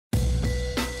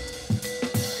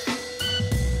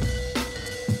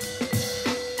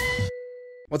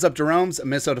What's up, Jerome's?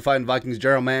 Minnesota Vikings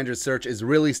general manager search is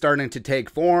really starting to take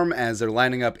form as they're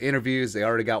lining up interviews. They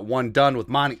already got one done with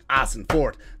Monty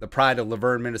Ossenfort, the pride of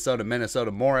Laverne, Minnesota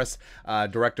Morris,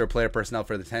 director of player personnel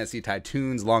for the Tennessee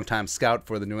Titans, longtime scout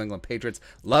for the New England Patriots.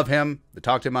 Love him. They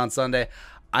talked to him on Sunday.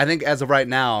 I think as of right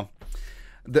now,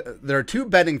 there are two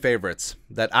betting favorites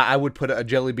that I would put a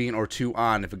jelly bean or two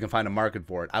on if we can find a market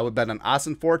for it. I would bet on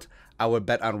Ossenfort. I would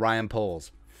bet on Ryan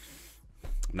Poles.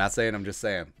 I'm not saying, I'm just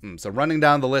saying. So running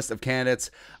down the list of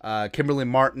candidates, Kimberly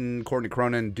Martin, Courtney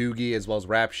Cronin, Doogie, as well as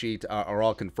Rap Sheet are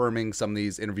all confirming some of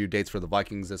these interview dates for the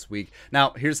Vikings this week.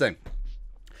 Now, here's the thing.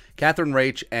 Catherine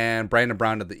Raich and Brandon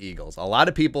Brown of the Eagles. A lot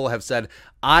of people have said,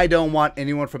 I don't want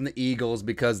anyone from the Eagles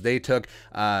because they took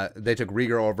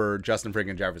Rieger over Justin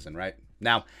friggin' Jefferson, right?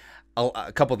 Now,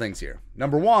 a couple things here.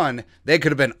 Number one, they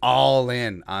could have been all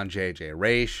in on JJ.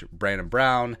 Raich, Brandon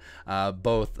Brown,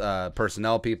 both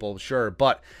personnel people, sure.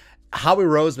 But Howie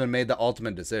Roseman made the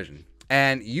ultimate decision.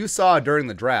 And you saw during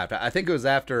the draft, I think it was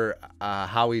after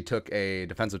Howie took a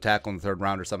defensive tackle in the third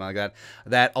round or something like that,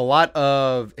 that a lot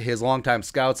of his longtime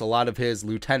scouts, a lot of his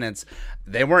lieutenants,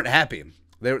 they weren't happy.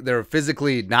 They're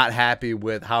physically not happy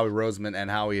with Howie Roseman and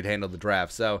how he had handled the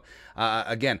draft. So,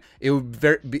 again, it would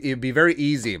be very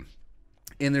easy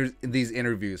in these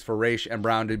interviews for Raich and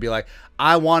Brown to be like,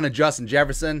 I wanted Justin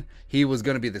Jefferson. He was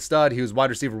going to be the stud. He was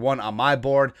wide receiver 1 on my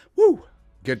board. Woo!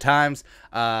 Good times.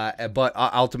 But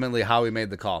ultimately, Howie made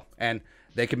the call. And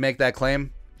they can make that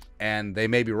claim, and they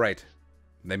may be right.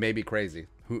 They may be crazy.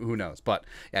 Who knows? But,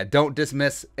 yeah, don't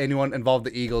dismiss anyone involved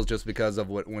with the Eagles just because of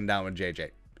what went down with JJ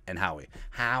and Howie.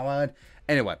 Howard.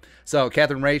 Anyway, so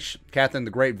Catherine Raich, Catherine,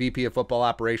 the great VP of Football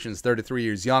Operations, 33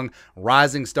 years young,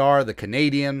 rising star, the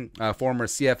Canadian, former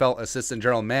CFL Assistant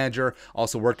General Manager,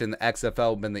 also worked in the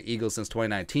XFL, been the Eagles since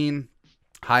 2019.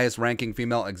 Highest ranking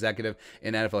female executive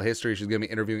in NFL history. She's going to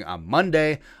be interviewing on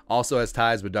Monday. Also has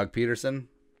ties with Doug Peterson,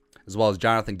 as well as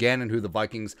Jonathan Gannon, who the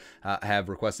Vikings have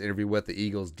requested interview with, the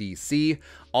Eagles DC.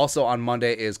 Also on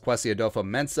Monday is Kwesi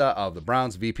Adofo-Mensah of the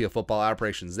Browns, VP of Football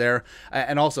Operations there.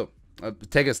 And also,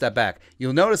 take a step back.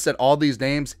 You'll notice that all these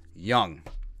names, young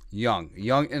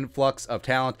influx of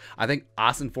talent. I think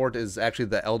Ossenfort is actually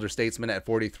the elder statesman at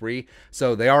 43.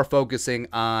 So they are focusing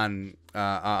on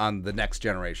the next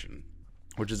generation,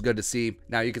 which is good to see.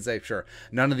 Now you could say, sure,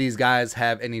 none of these guys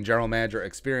have any general manager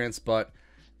experience, but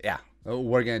yeah,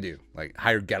 what are you going to do? Like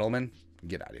hire Gettleman?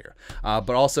 Get out of here.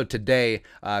 But also today,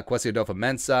 Kwesi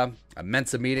Adofo-Mensah, a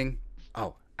Mensa meeting.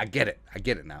 Oh, I get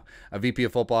it now. A VP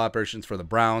of Football Operations for the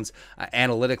Browns,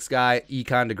 analytics guy,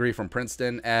 econ degree from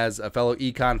Princeton, as a fellow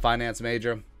econ finance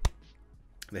major.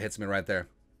 That hits me right there.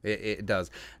 It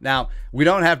does. Now, we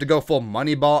don't have to go full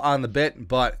Moneyball on the bit,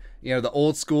 but you know, the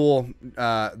old school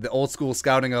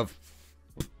scouting of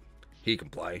he can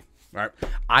play. Right.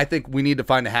 I think we need to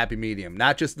find a happy medium.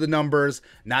 Not just the numbers,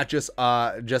 not just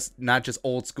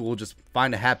old school, just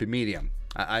find a happy medium.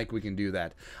 I think we can do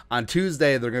that. On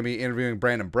Tuesday, they're going to be interviewing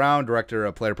Brandon Brown, director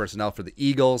of player personnel for the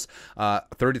Eagles,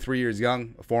 33 years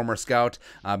young, former scout,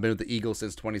 been with the Eagles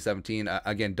since 2017.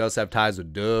 Again, does have ties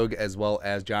with Doug as well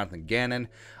as Jonathan Gannon.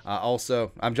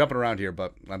 Also, I'm jumping around here,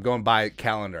 but I'm going by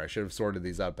calendar. I should have sorted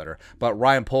these out better. But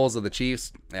Ryan Poles of the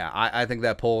Chiefs, yeah, I think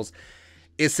that Poles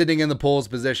is sitting in the Poles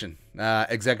position.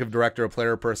 Executive director of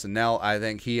player personnel. I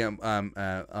think he and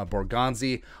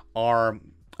Borgonzi are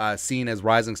seen as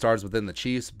rising stars within the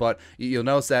Chiefs, but you'll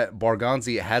notice that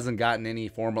Borgonzi hasn't gotten any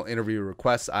formal interview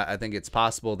requests. I think it's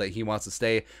possible that he wants to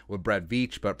stay with Brett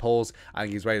Veach, but Poles, I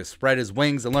think he's ready to spread his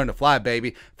wings and learn to fly,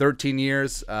 baby. 13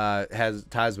 years, has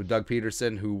ties with Doug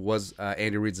Peterson, who was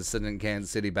Andy Reid's assistant in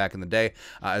Kansas City back in the day,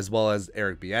 as well as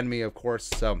Eric Bieniemy, of course,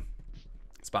 so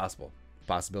it's possible.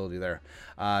 Possibility there.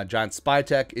 John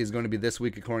Spytek is going to be this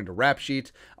week, according to Rap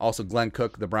Sheet. Also, Glenn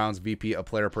Cook, the Browns VP of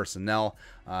Player Personnel,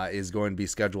 is going to be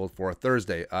scheduled for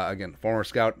Thursday. Again, former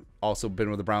scout, also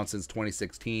been with the Browns since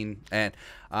 2016. And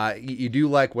you do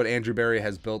like what Andrew Berry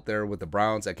has built there with the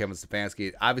Browns at Kevin Stefanski.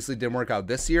 It obviously didn't work out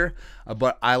this year,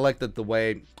 but I like that the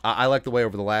way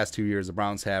over the last 2 years the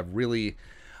Browns have really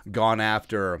gone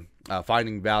after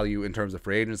finding value in terms of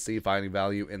free agency, finding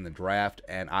value in the draft,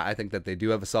 and I think that they do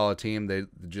have a solid team. They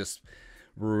just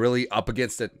were really up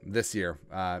against it this year.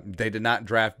 They did not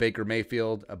draft Baker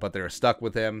Mayfield, but they were stuck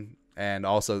with him, and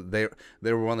also they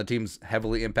were one of the teams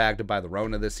heavily impacted by the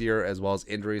Rona this year, as well as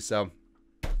injuries, so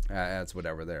that's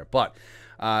whatever there. But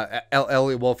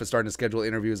Elliot Wolf is starting to schedule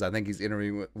interviews. I think he's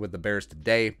interviewing with the Bears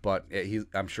today, but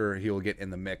I'm sure he will get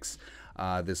in the mix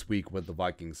this week with the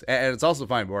Vikings. And it's also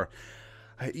fine, where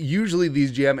usually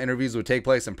these GM interviews would take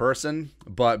place in person,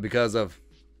 but because of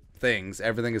things,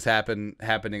 everything is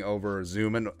happening over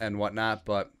Zoom and whatnot.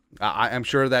 But I'm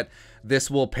sure that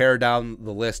this will pare down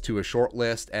the list to a short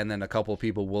list, and then a couple of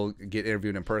people will get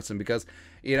interviewed in person because,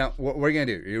 you know, what are you going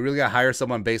to do? You really got to hire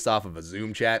someone based off of a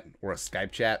Zoom chat or a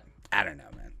Skype chat? I don't know,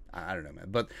 man. I don't know, man.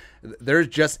 But there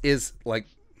just is, like,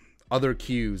 other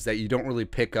cues that you don't really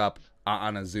pick up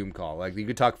on a Zoom call. Like, you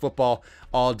could talk football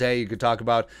all day. You could talk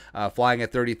about flying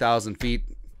at 30,000 feet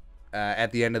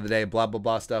at the end of the day, blah, blah,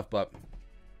 blah stuff. But,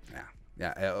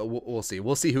 yeah, we'll see.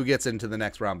 We'll see who gets into the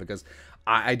next round because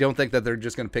I don't think that they're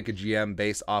just going to pick a GM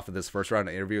based off of this first round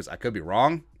of interviews. I could be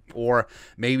wrong. Or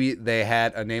maybe they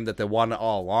had a name that they wanted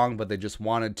all along, but they just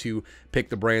wanted to pick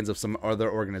the brains of some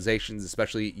other organizations,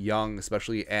 especially young,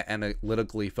 especially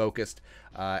analytically focused,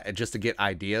 just to get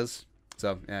ideas.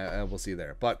 So we'll see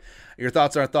there. But your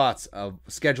thoughts are thoughts of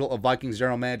schedule of Vikings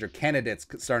general manager candidates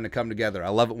starting to come together. I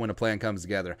love it when a plan comes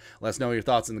together. Let us know your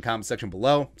thoughts in the comment section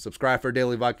below. Subscribe for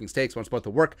daily Vikings takes. Want to support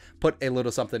the work? Put a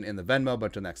little something in the Venmo. But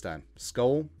until next time,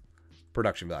 Skol,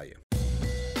 production value.